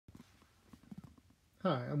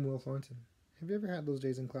Hi, I'm Will Thornton. Have you ever had those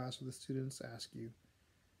days in class where the students ask you,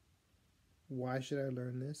 why should I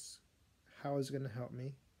learn this? How is it going to help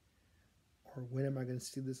me? Or when am I going to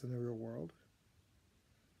see this in the real world?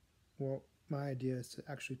 Well, my idea is to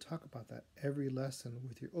actually talk about that every lesson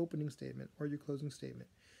with your opening statement or your closing statement,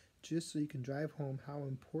 just so you can drive home how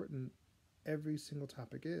important every single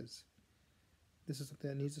topic is. This is something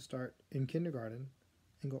that needs to start in kindergarten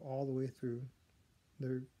and go all the way through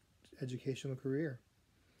their educational career.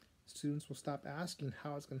 Students will stop asking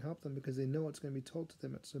how it's going to help them because they know it's going to be told to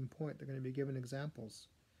them at some point. They're going to be given examples.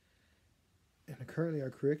 And currently, our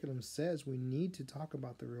curriculum says we need to talk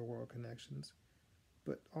about the real world connections,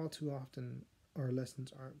 but all too often, our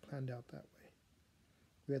lessons aren't planned out that way.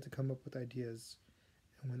 We have to come up with ideas,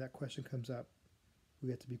 and when that question comes up, we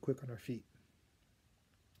have to be quick on our feet.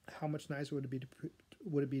 How much nicer would it be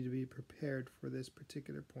to be prepared for this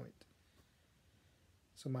particular point?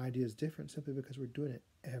 So my idea is different simply because we're doing it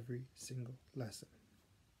every single lesson.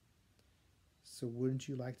 So wouldn't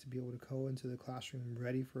you like to be able to go into the classroom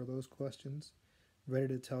ready for those questions, ready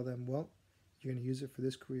to tell them, well, you're going to use it for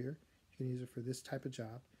this career, you're going to use it for this type of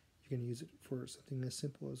job, you're going to use it for something as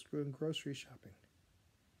simple as going grocery shopping.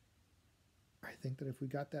 I think that if we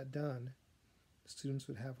got that done, students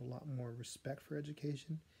would have a lot more respect for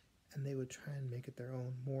education and they would try and make it their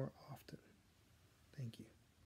own more often. Thank you.